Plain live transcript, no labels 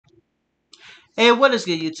Hey, what is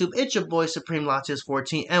good, YouTube? It's your boy Supreme Latias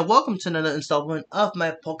 14, and welcome to another installment of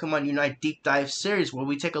my Pokemon Unite Deep Dive series, where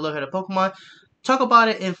we take a look at a Pokemon, talk about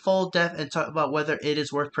it in full depth, and talk about whether it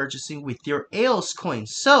is worth purchasing with your Aeos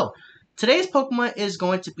coins. So, today's Pokemon is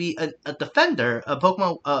going to be a Defender, a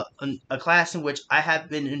Pokemon, a class in which I have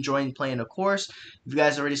been enjoying playing, of course. If you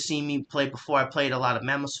guys already seen me play before, I played a lot of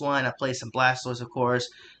Mamoswine, I played some Blastoise, of course.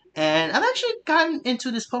 And I've actually gotten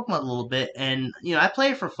into this Pokemon a little bit, and I play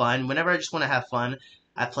it for fun. Whenever I just want to have fun,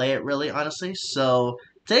 I play it really honestly. So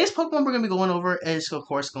today's Pokemon we're going to be going over is of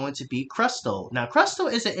course going to be Crustle. Now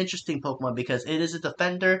Crustle is an interesting Pokemon because it is a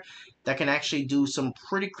defender that can actually do some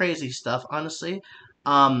pretty crazy stuff. Honestly,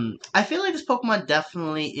 I feel like this Pokemon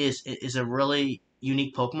definitely is a really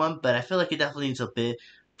unique Pokemon, but I feel like it definitely needs a bit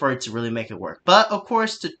for it to really make it work. But of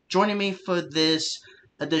course, joining me for this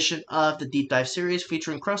edition of the Deep Dive series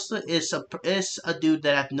featuring Crustle is a dude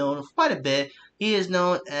that I've known quite a bit. He is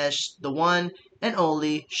known as the one and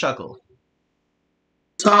only Shuckle.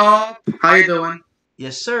 Top, how you doing?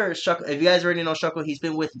 Yes, sir. Shuckle. If you guys already know Shuckle, he's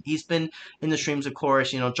been in the streams, of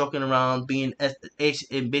course. Joking around, being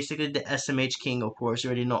basically the SMH king, of course.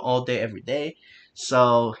 You already know all day, every day.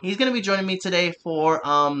 So he's gonna be joining me today for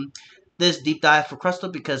this deep dive for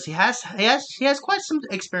Crustle because he has quite some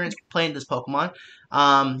experience playing this Pokemon.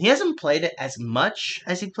 He hasn't played it as much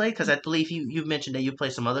as he played because I believe you mentioned that you play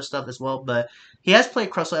some other stuff as well, but he has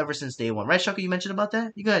played Crustle ever since day one, right, Shuckle? You mentioned about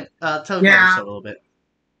that. You go ahead, tell me about Yeah, yourself a little bit.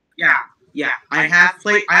 yeah, yeah. I have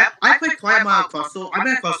played. I played quite a lot of Crustle. I've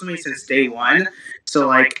been Crustle since day one,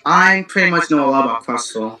 so I pretty much know a lot about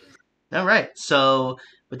Crustle. All right. So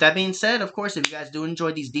with that being said, of course, if you guys do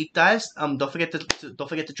enjoy these deep dives, don't forget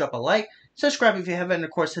to drop a like, subscribe if you haven't, and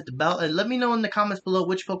of course hit the bell, and let me know in the comments below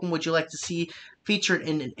which Pokemon would you like to see featured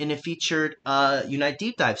in a featured Unite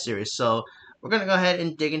Deep Dive series. So we're gonna go ahead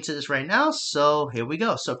and dig into this right now. So here we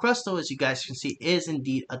go. So Crustle, as you guys can see, is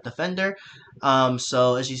indeed a defender.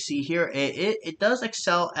 So as you see here, it does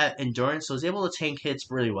excel at endurance, so it's able to tank hits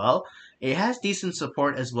really well. It has decent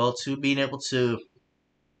support as well too, being able to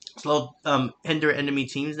slow hinder enemy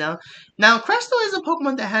teams down. Now, Crustle is a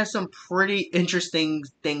Pokemon that has some pretty interesting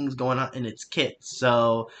things going on in its kit.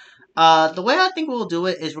 So, the way I think we'll do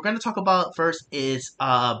it is we're going to talk about first is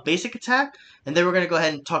basic attack, and then we're going to go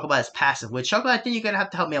ahead and talk about its passive. Which Chocolate, I think you're going to have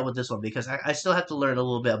to help me out with this one because I still have to learn a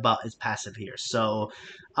little bit about its passive here. So,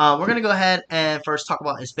 we're going to go ahead and first talk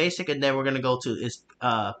about its basic, and then we're going to go to its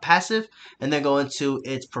passive, and then go into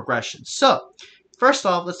its progression. So, first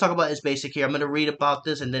off, let's talk about its basic here. I'm going to read about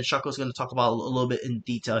this, and then Shuckle's going to talk about a little bit in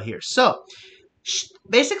detail here. So,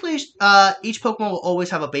 basically, each Pokemon will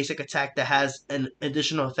always have a basic attack that has an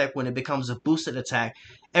additional effect when it becomes a boosted attack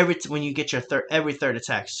when you get your every third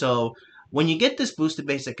attack. So, when you get this boosted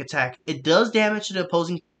basic attack, it does damage to the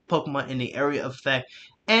opposing Pokemon in the area of effect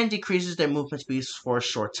and decreases their movement speed for a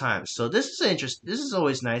short time. So this is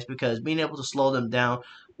always nice because being able to slow them down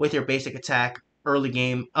with your basic attack early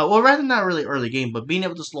game, well, rather not really early game, but being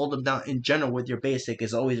able to slow them down in general with your basic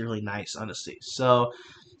is always really nice, honestly. So,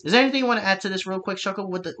 is there anything you want to add to this real quick, Shuckle,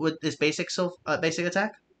 with this basic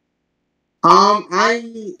attack? Pretty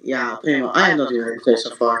much. I have nothing to say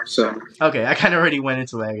so far. So Okay, I kind of already went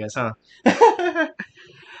into it, I guess, huh?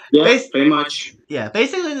 yeah, Bas- pretty much. yeah,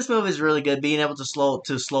 basically this move is really good. Being able to slow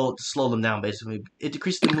them down. Basically, it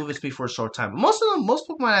decreases the movement speed for a short time. But most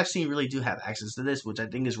Pokemon I've seen really do have access to this, which I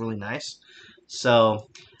think is really nice. So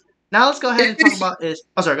now let's go ahead and talk about is.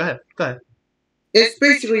 Oh, sorry. Go ahead. Go ahead. It's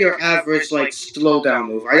basically your average slow down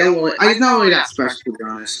move. I don't really. It's not really that special to be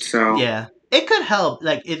honest. So Yeah, it could help.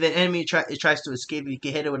 Like if an enemy tries to escape, you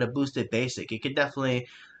can hit it with a boosted basic. It could definitely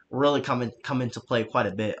really come into play quite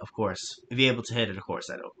a bit. Of course, if you're able to hit it, of course.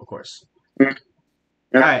 Of course. yeah.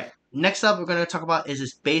 All right. Next up, we're going to talk about is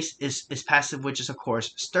its passive, which is of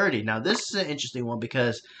course sturdy. Now this is an interesting one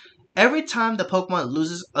because every time the Pokemon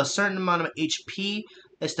loses a certain amount of HP,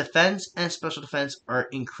 its defense and special defense are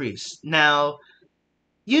increased. Now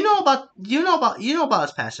you know about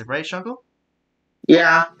its passive, right, Shuckle?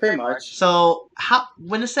 Yeah, pretty much. So how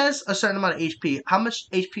when it says a certain amount of HP, how much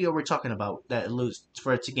HP are we talking about that it loses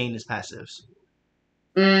for it to gain its passives?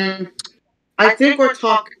 Mm, I think we're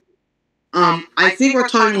talking. I think we're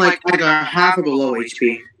talking like a half or below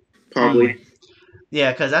HP, probably.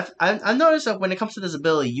 Yeah, because I've noticed that when it comes to this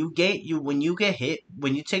ability, when you get hit,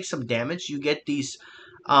 when you take some damage, you get the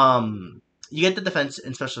defense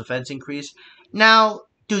and special defense increase. Now,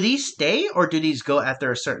 do these stay or do these go after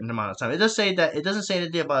a certain amount of time? It doesn't say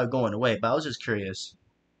anything about it going away, but I was just curious.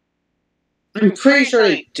 I'm pretty sure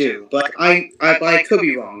they do, but I could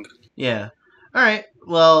be wrong. Yeah. All right.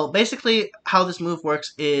 Well, basically, how this move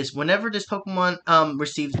works is whenever this Pokemon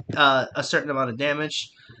receives a certain amount of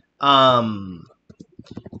damage,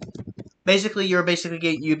 basically you're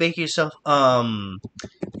basically you make yourself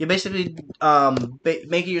you're basically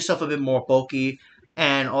making yourself a bit more bulky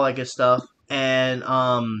and all that good stuff, and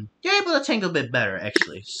you're able to tank a bit better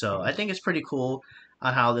actually. So I think it's pretty cool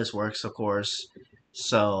on how this works, of course.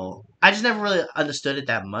 So I just never really understood it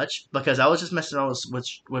that much because I was just messing around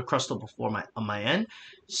with Crustle before on my end.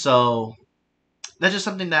 So that's just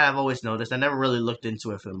something that I've always noticed. I never really looked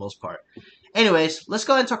into it for the most part. Anyways, let's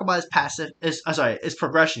go ahead and talk about his passive. His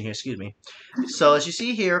progression here. Excuse me. So as you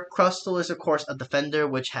see here, Crustle is of course a defender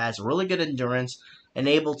which has really good endurance and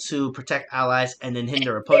able to protect allies and then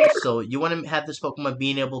hinder opponents. So you want to have this Pokemon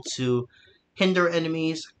being able to hinder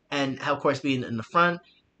enemies and of course being in the front.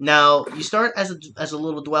 Now you start as a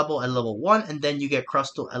little Dwebble at level 1 and then you get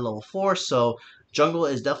Crustle at level 4. So Jungle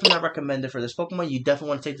is definitely not recommended for this Pokemon. You definitely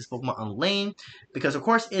want to take this Pokemon on lane because of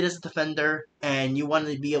course it is a defender and you want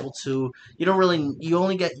to be able to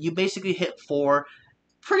you basically hit 4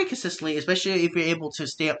 pretty consistently, especially if you're able to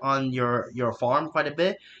stay on your farm quite a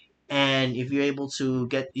bit. And if you're able to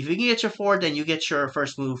if you can get your 4, then you get your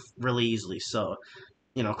first move really easily. So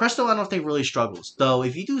Crystal I don't think really struggles. Though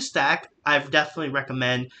if you do stack, I definitely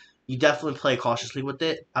recommend you definitely play cautiously with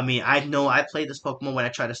it. I mean, I know I play this Pokemon when I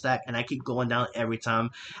try to stack, and I keep going down every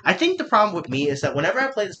time. I think the problem with me is that whenever I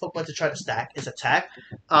play this Pokemon to try to stack, is attack,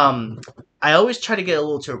 I always try to get a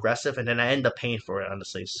little too aggressive, and then I end up paying for it,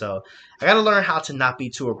 honestly. So I gotta learn how to not be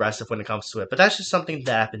too aggressive when it comes to it. But that's just something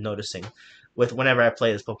that I've been noticing with whenever I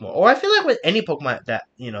play this Pokemon. Or I feel like with any Pokemon that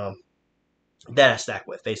I stack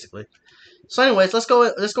with, basically. So anyways, let's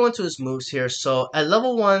go into his moves here. So at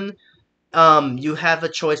level 1, you have a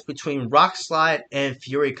choice between Rock Slide and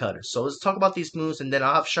Fury Cutter. So let's talk about these moves, and then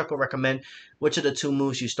I'll have Shuckle recommend which of the 2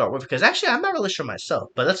 moves you start with, because actually I'm not really sure myself.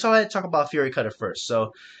 But let's go ahead and talk about Fury Cutter first.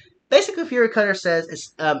 So basically, Fury Cutter says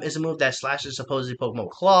is a move that slashes opposing Pokemon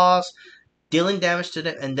with claws, dealing damage to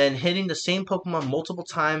them, and then hitting the same Pokemon multiple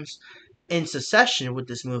times in succession with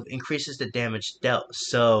this move increases the damage dealt.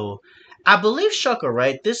 So I believe Shuckle,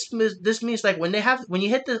 right? This means like when you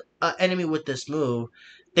hit the enemy with this move,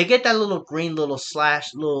 they get that little green little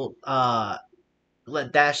slash little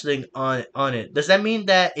dash thing on it. Does that mean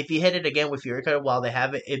that if you hit it again with Fury Cutter while they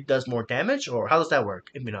have it, it does more damage, or how does that work?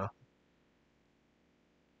 If you know.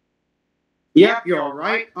 Yep, you're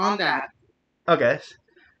right on that. Okay.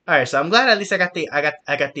 All right, so I'm glad at least I got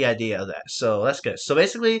the idea of that. So that's good. So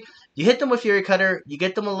basically, you hit them with Fury Cutter. You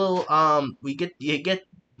get them a little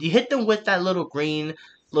you hit them with that little green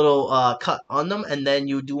little cut on them, and then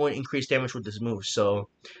you do an increased damage with this move. So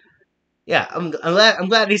yeah, I'm glad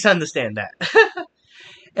at least I understand that.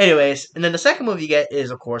 Anyways, and then the second move you get is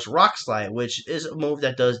of course Rock Slide, which is a move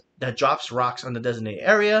that drops rocks on the designated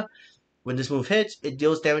area. When this move hits, it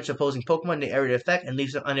deals damage to opposing Pokemon in the area of effect and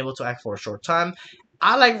leaves them unable to act for a short time.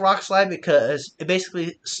 I like Rock Slide because it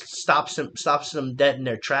basically stops them dead in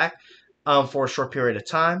their track for a short period of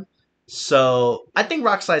time. So I think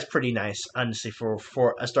Rock Slide is pretty nice, honestly,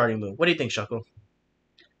 for a starting move. What do you think, Shuckle?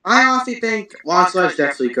 I honestly think Lost Light is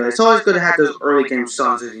definitely good. It's always good to have those early game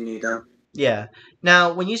songs if you need them. Yeah.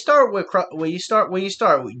 Now, when you start do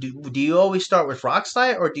you always start with Rock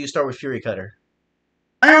Slide or do you start with Fury Cutter?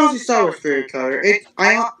 I honestly start with Fury Cutter. It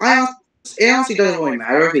honestly doesn't really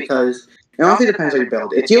matter because it honestly depends on your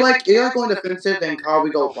build. If you like going defensive, then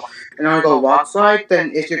probably go Rock Slide.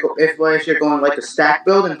 Then if you're going like the stack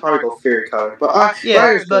build, then probably go Fury Cutter. But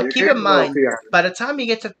yeah, but keep in mind, by the time you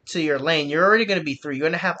get to your lane, you're already going to be 3. You're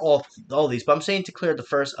going to have all these. But I'm saying to clear the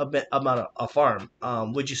first amount of farm.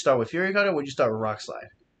 Would you start with Fury Cutter or would you start with Rock Slide?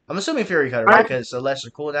 I'm assuming Fury Cutter, right? Because it's a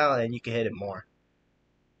lesser cooldown and you can hit it more.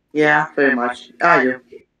 Yeah, very much. I do.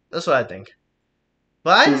 That's what I think.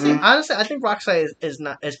 But honestly, I think Rock Slide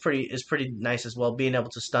is pretty nice as well. Being able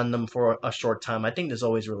to stun them for a short time, I think is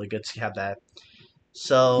always really good to have that.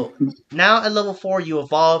 So now at level 4, you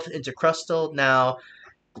evolve into Crustle. Now,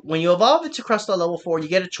 when you evolve into Crustle at level 4, you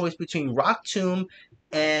get a choice between Rock Tomb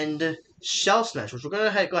and Shell Smash, which we're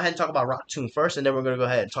going to go ahead and talk about Rock Tomb first, and then we're going to go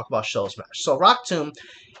ahead and talk about Shell Smash. So Rock Tomb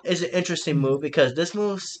is an interesting move because this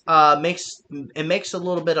move makes a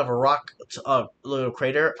little bit of a rock, a little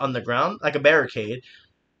crater on the ground, like a barricade,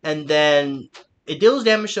 and then it deals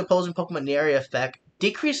damage to opposing Pokemon in the area effect,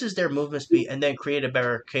 decreases their movement speed, and then create a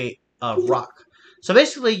barricade of rock. So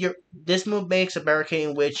basically, this move makes a barricade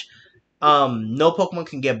in which no Pokemon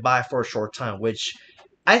can get by for a short time, which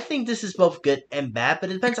I think this is both good and bad, but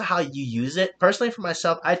it depends on how you use it. Personally, for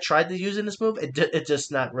myself, I tried to use this move. It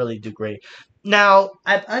just not really do great. Now,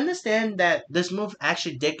 I understand that this move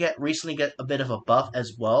actually did recently get a bit of a buff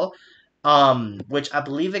as well, which I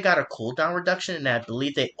believe it got a cooldown reduction, and I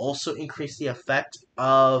believe they also increased the effect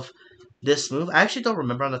of this move. I actually don't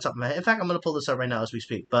remember on the top of my head. In fact, I'm gonna pull this up right now as we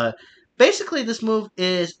speak. But basically, this move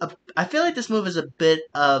is I feel like this move is a bit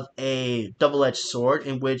of a double-edged sword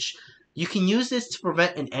in which you can use this to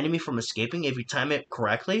prevent an enemy from escaping if you time it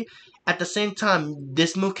correctly. At the same time,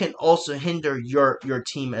 this move can also hinder your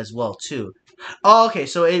team as well too. Oh, okay.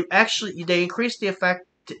 So it actually they increase the effect,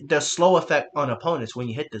 the slow effect on opponents when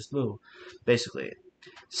you hit this move, basically.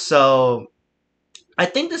 So I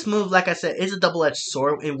think this move, like I said, is a double-edged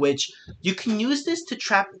sword in which you can use this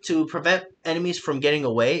to prevent enemies from getting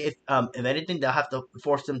away. If anything, they'll have to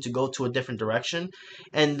force them to go to a different direction,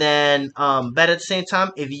 and then but at the same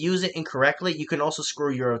time, if you use it incorrectly, you can also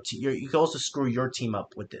screw you can also screw your team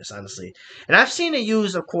up with this, honestly. And I've seen it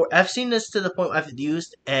used, of course. I've seen this to the point I've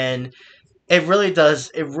used, and it really does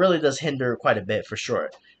hinder quite a bit for sure.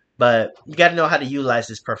 But you got to know how to utilize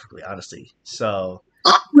this perfectly, honestly. So.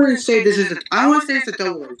 I want to say it's a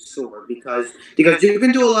double-edged sword because you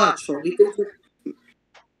can do a lot of trolling things.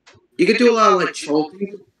 You can do a lot of like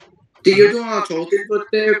trolling. You're doing a lot of trolling with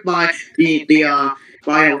there by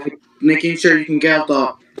like making sure you can get out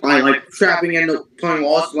the by like trapping and playing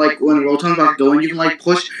walls like when Rotom's about to go and you can like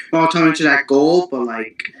push Rotom into that goal, but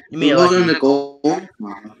like You when mean it goes in lucky? the goal.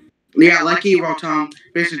 Yeah, lucky Rotom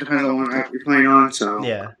basically depends on what you're playing on. So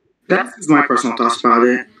Yeah. that's my personal thoughts about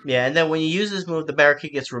it. Yeah, and then when you use this move, the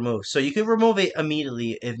barricade gets removed. So you can remove it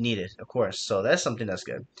immediately if needed, of course. So that's something that's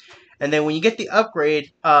good. And then when you get the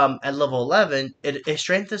upgrade at level 11, it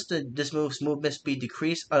strengthens this move's movement speed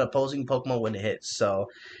decrease on opposing Pokemon when it hits. So,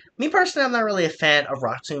 me personally, I'm not really a fan of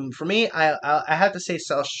Rock Tomb. For me, I have to say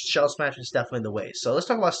Shell Smash is definitely the way. So let's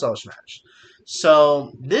talk about Shell Smash.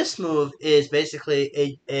 So this move is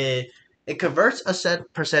basically it converts a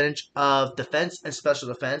set percentage of defense and special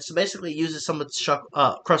defense. So basically, it uses some of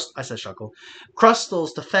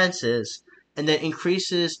Crustle's defenses, and then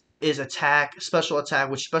increases his special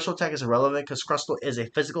attack, which special attack is irrelevant because Crustle is a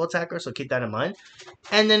physical attacker, so keep that in mind.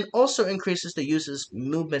 And then also increases the user's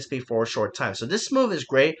movement speed for a short time. So this move is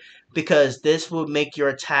great because this will make your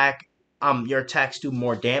attacks do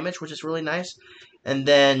more damage, which is really nice. And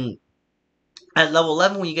then at level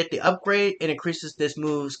 11, when you get the upgrade, it increases this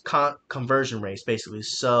move's conversion rates, basically.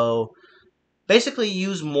 So basically, you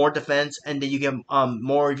use more defense, and then you get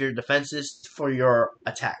more of your defenses for your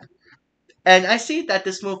attack. And I see that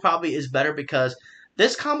this move probably is better because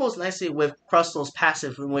this combos nicely with Crustle's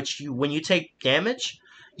passive, in which when you take damage,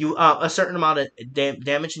 you a certain amount of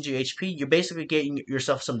damage into your HP, you're basically getting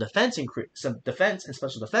yourself some defense and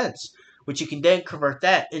special defense, which you can then convert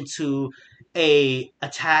that into a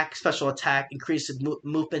special attack, increase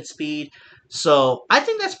movement speed. So I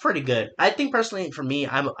think that's pretty good. I think personally, for me,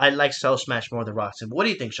 I like Cell Smash more than Roxanne. What do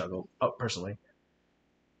you think, Shuckle? Personally.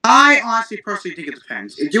 I honestly personally think it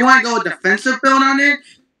depends. If you want to go a defensive build on it,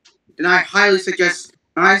 then I highly suggest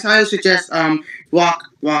walk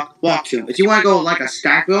to. If you want to go like a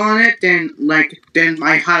stack build on it, then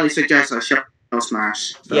I highly suggest a shell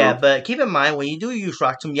smash. So. Yeah, but keep in mind when you do use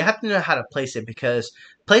Rock Tomb, you have to know how to place it because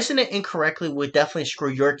placing it incorrectly would definitely screw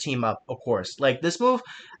your team up. Of course, like this move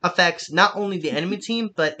affects not only the enemy team,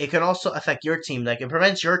 but it can also affect your team. Like it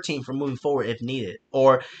prevents your team from moving forward if needed,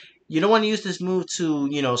 or you don't want to use this move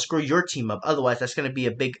to screw your team up. Otherwise, that's going to be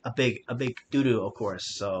a big doo doo. Of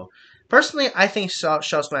course, so. Personally, I think Shell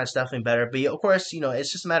Smash is definitely better, but of course,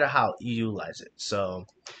 it's just a matter of how you utilize it. So,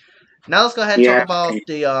 now let's go ahead and talk Yeah. about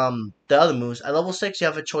the other moves. At level 6, you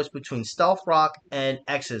have a choice between Stealth Rock and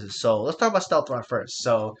X's. So let's talk about Stealth Rock first.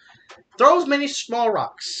 So throws many small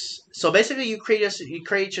rocks. So basically, you create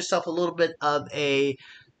yourself a little bit of a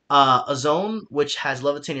zone which has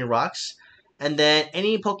levitating rocks, and then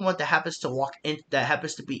any Pokemon that happens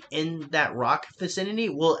to be in that rock vicinity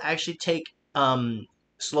will actually take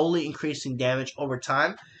slowly increasing damage over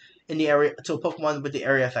time in the area to a Pokemon with the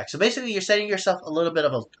area effect. So basically, you're setting yourself a little bit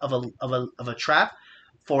of a trap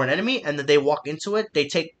for an enemy, and then they walk into it. They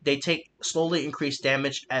take slowly increased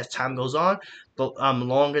damage as time goes on. But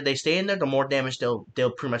longer they stay in there, the more damage they'll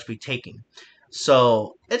pretty much be taking.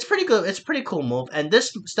 So it's pretty good. It's a pretty cool move, and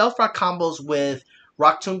this Stealth Rock combos with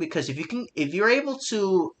Rock Tomb because if you're able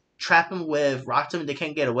to trap them with Rock Tomb, they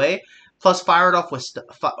can't get away. Plus, fire it off with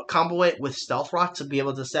combo it with Stealth Rock to be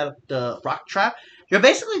able to set up the Rock Trap. You're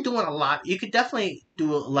basically doing a lot. You could definitely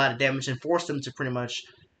do a lot of damage and force them to pretty much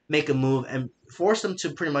make a move and force them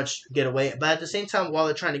to pretty much get away. But at the same time, while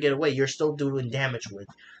they're trying to get away, you're still doing damage with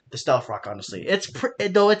the Stealth Rock. Honestly,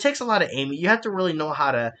 though it takes a lot of aiming. You have to really know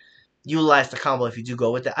how to utilize the combo if you do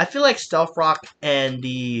go with it. I feel like Stealth Rock and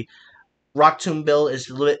the Rock Tomb build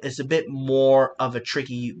is a bit more of a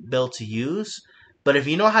tricky build to use. But if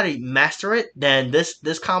you know how to master it, then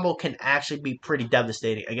this combo can actually be pretty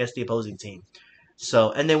devastating against the opposing team.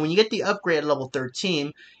 So, and then when you get the upgrade at level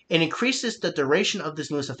 13, it increases the duration of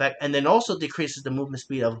this move's effect, and then also decreases the movement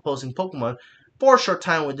speed of opposing Pokemon for a short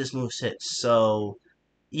time when this move hits. So,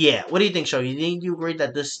 yeah, what do you think, Sho? You agree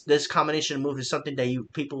that this combination of moves is something that you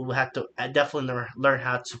people will have to definitely learn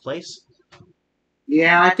how to place?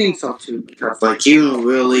 Yeah, I think so too. Because like you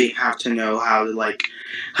really have to know how like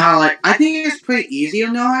I think it's pretty easy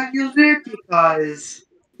to know how to use it because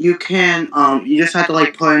you can you just have to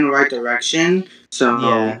like put it in the right direction. So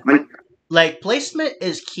Yeah, like placement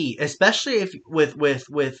is key, especially if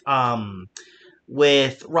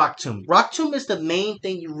with Rock Tomb. Rock Tomb is the main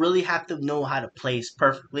thing you really have to know how to place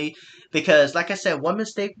perfectly because, like I said, one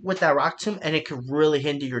mistake with that Rock Tomb and it could really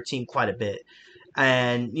hinder your team quite a bit.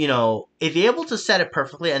 And if you're able to set it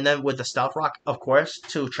perfectly, and then with the Stealth Rock, of course,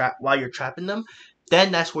 to trap while you're trapping them,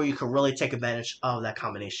 then that's where you can really take advantage of that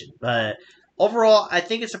combination. But overall, I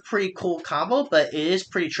think it's a pretty cool combo, but it is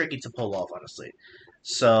pretty tricky to pull off, honestly.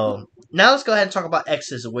 So now let's go ahead and talk about X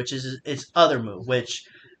Scissor, which is its other move, which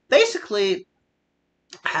basically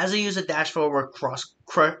has a use a dash forward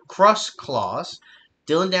cross claws,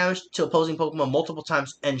 dealing damage to opposing Pokemon multiple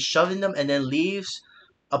times and shoving them, and then leaves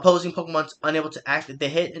opposing Pokemon unable to act if they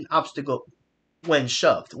hit an obstacle when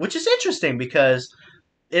shoved, which is interesting because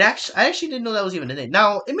I actually didn't know that was even a thing.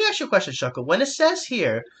 Now, let me ask you a question, Shuckle. When it says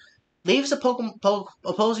here leaves a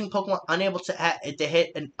opposing Pokemon unable to act if they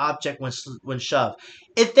hit an object when shoved.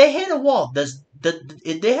 If they hit a wall,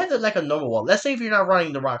 if they hit like a normal wall, let's say if you're not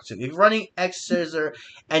running the Rock Tomb, if you're running X Scissor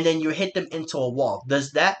and then you hit them into a wall,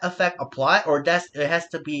 does that effect apply, or it has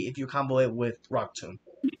to be if you combo it with Rock Tomb?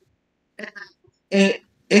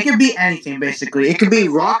 it can be anything basically. It could be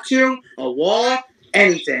rock tomb, a wall,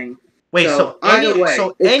 anything. Wait, So either way,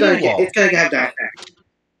 any wall. it's gonna have that effect.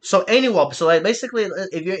 So any wall. So like basically,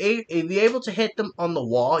 if you're able to hit them on the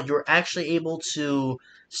wall, you're actually able to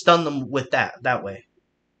stun them with that way.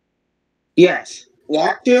 Yes,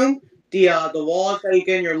 rock tomb, the walls that you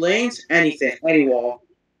get in your lanes, anything, any wall.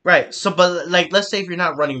 Right. So, but like, let's say if you're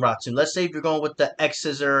not running Rock Tomb, let's say if you're going with the X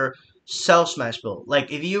Scissor Cell Smash build.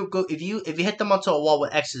 Like, if you hit them onto a wall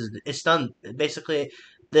with X's, it's done. Basically,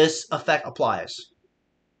 this effect applies.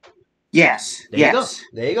 Yes, There you go. yes.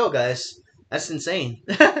 There you go, guys. That's insane.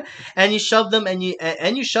 And you shove them and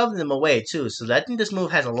you shove them away too. So I think this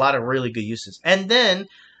move has a lot of really good uses. And then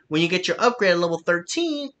when you get your upgrade at level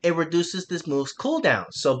 13, it reduces this move's cooldown.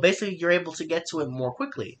 So basically, you're able to get to it more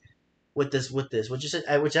quickly with this,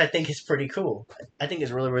 which I think is pretty cool. I think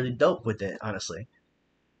it's really dope with it, honestly.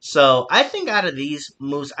 So I think out of these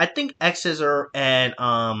moves, I think X Scissor and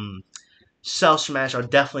Cell Smash are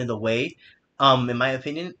definitely the way. In my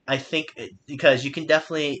opinion, I think because you can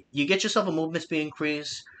definitely you get yourself a movement speed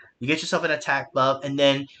increase, you get yourself an attack buff, and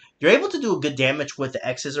then you're able to do good damage with the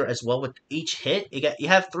X Scissor as well. With each hit, you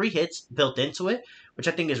have 3 hits built into it, which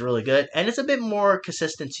I think is really good, and it's a bit more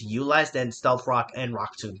consistent to utilize than Stealth Rock and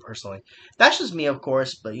Rock Tomb personally. That's just me, of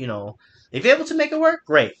course, but if you're able to make it work,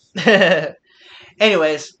 great.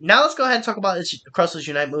 Anyways, now let's go ahead and talk about this Crustle's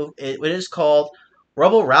Unite move. It is called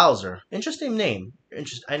Rubble Rouser. Interesting name.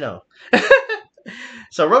 I know.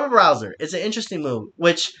 So Rubble Rouser is an interesting move,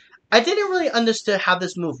 which I didn't really understand how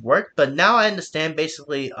this move worked, but now I understand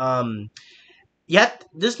basically. Yep,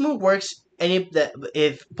 this move works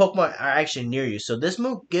if Pokemon are actually near you. So this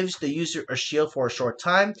move gives the user a shield for a short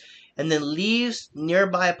time, and then leaves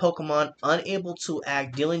nearby Pokemon unable to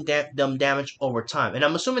act, dealing them damage over time. And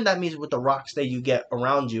I'm assuming that means with the rocks that you get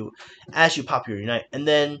around you as you pop your Unite. And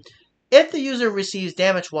then if the user receives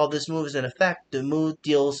damage while this move is in effect, the move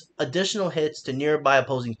deals additional hits to nearby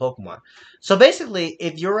opposing Pokemon. So basically,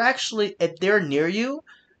 if they're near you,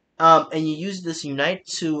 and you use this Unite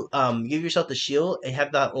to give yourself the shield and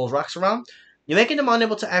have those rocks around, you're making them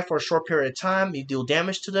unable to act for a short period of time. You deal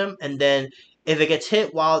damage to them, and then if it gets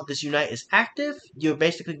hit while this Unite is active,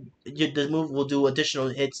 the move will do additional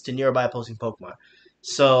hits to nearby opposing Pokemon.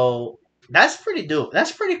 So that's pretty dope.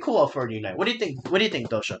 That's pretty cool for a Unite. What do you think? What do you think,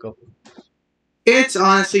 though, Shuckle? It's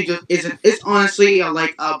honestly just isn't. It's honestly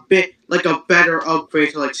like a bit like a better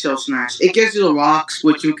upgrade to like Silk Smash. It gives you the rocks,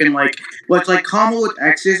 which you can like, what's like combo with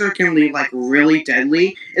X Scissor can be like really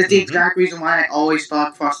deadly. It's the exact reason why I always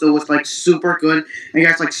thought Crustle was like super good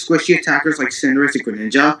against like squishy attackers like Cinderace and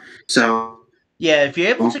Greninja. So yeah, if you're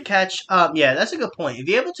able to catch, yeah, that's a good point. If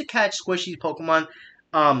you're able to catch squishy Pokemon,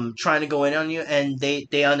 trying to go in on you, and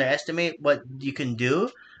they underestimate what you can do,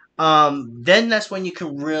 then that's when you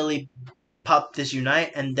can really pop this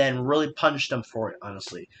Unite and then really punish them for it,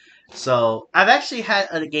 honestly. So I've actually had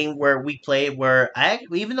a game where we played where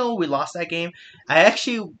even though we lost that game, I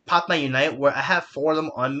actually popped my Unite where I have 4 of them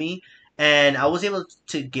on me, and I was able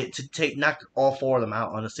to knock all four of them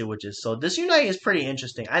out, honestly, which is so this unite is pretty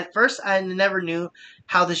interesting. At first, I never knew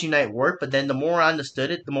how this unite worked, but then the more I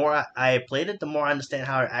understood it, the more I played it, the more I understand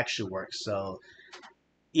how it actually works. So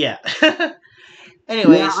yeah. Yeah,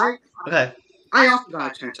 Anyways, okay. I also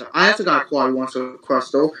got a chance. I also got a quad once with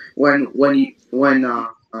Crustle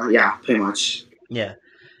yeah, pretty much. Yeah.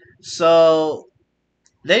 So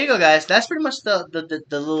there you go, guys. That's pretty much the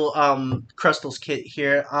little Crustals kit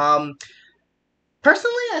here.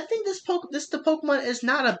 Personally, I think the Pokemon is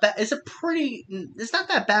not a bad. It's not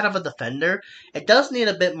that bad of a defender. It does need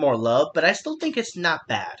a bit more love, but I still think it's not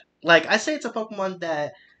bad. Like I say, it's a Pokemon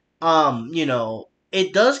that,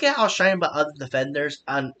 it does get outshined by other defenders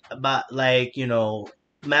on, about like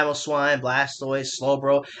Mamoswine, Blastoise,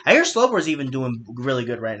 Slowbro. I hear Slowbro is even doing really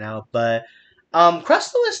good right now, but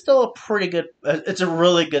Crustle is still a pretty good. It's a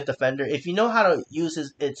really good defender if you know how to use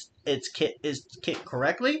its kit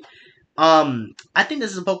correctly. I think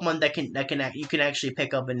this is a Pokemon you can actually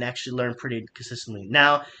pick up and actually learn pretty consistently.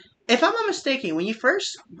 Now, if I'm not mistaken, when you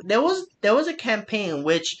first there was a campaign in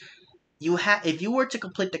which if you were to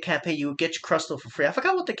complete the campaign, you would get your Crustle for free. I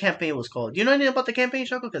forgot what the campaign was called. Do you know anything about the campaign,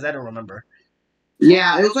 Shuckle? Because I don't remember.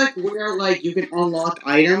 Yeah, it was like where like you can unlock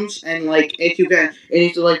items and like if you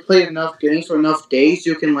like play enough games for enough days,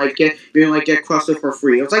 you can like get Crustle for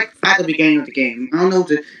free. It was like at the beginning of the game. I don't know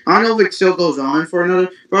if it still goes on for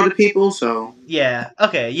other people. So Yeah.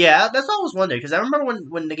 Okay. Yeah. That's what I was wondering because I remember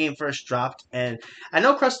when the game first dropped, and I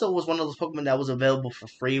know Crustle was one of those Pokemon that was available for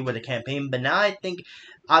free with a campaign. But now I think,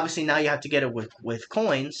 obviously, now you have to get it with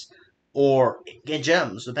coins or get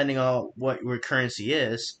gems, depending on what your currency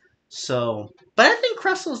is. So, but I think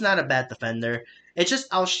Crustle is not a bad defender. It's just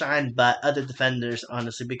outshined by other defenders,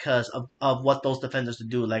 honestly, because of what those defenders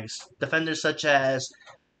do. Like defenders such as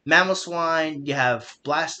Mamoswine, you have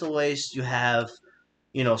Blastoise, you have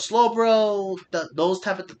Slowbro, those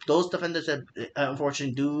defenders that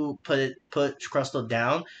unfortunately do put Crustle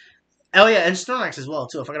down. Oh yeah, and Snorlax as well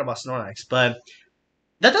too. I forgot about Snorlax, but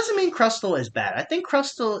that doesn't mean Crustle is bad. I think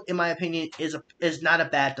Crustle, in my opinion, is not a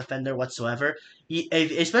bad defender whatsoever.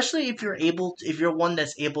 Especially if you're one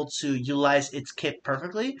that's able to utilize its kit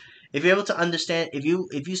perfectly. If you're able to understand, if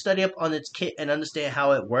you study up on its kit and understand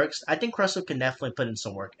how it works, I think Crustle can definitely put in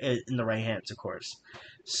some work in the right hands, of course.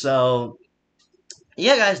 So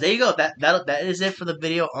yeah, guys, there you go. That is it for the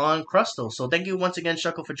video on Crustle. So thank you once again,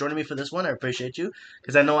 Shuckle, for joining me for this one. I appreciate you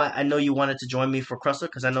because I know you wanted to join me for Crustle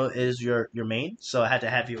because I know it is your main. So I had to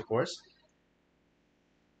have you, of course.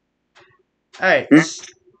 All right. hmm?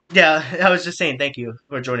 Yeah, I was just saying thank you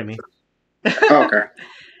for joining me. Oh, okay.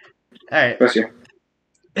 All right. Bless you.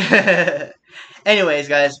 Anyways,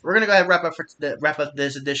 guys, we're gonna go ahead and wrap up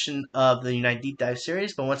this edition of the Unite Deep Dive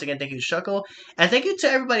series. But once again, thank you to Shuckle, and thank you to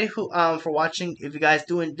everybody who for watching. If you guys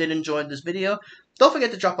did enjoy this video, don't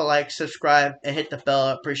forget to drop a like, subscribe, and hit the bell.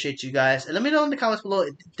 I appreciate you guys, and let me know in the comments below.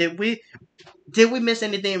 Did we miss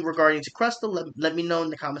anything regarding to Crustle? Let me know in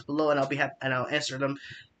the comments below, and I'll answer them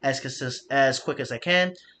as quick as I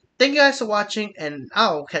can. Thank you guys for watching, and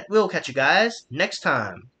we'll catch you guys next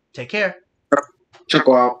time. Take care. Check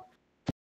out.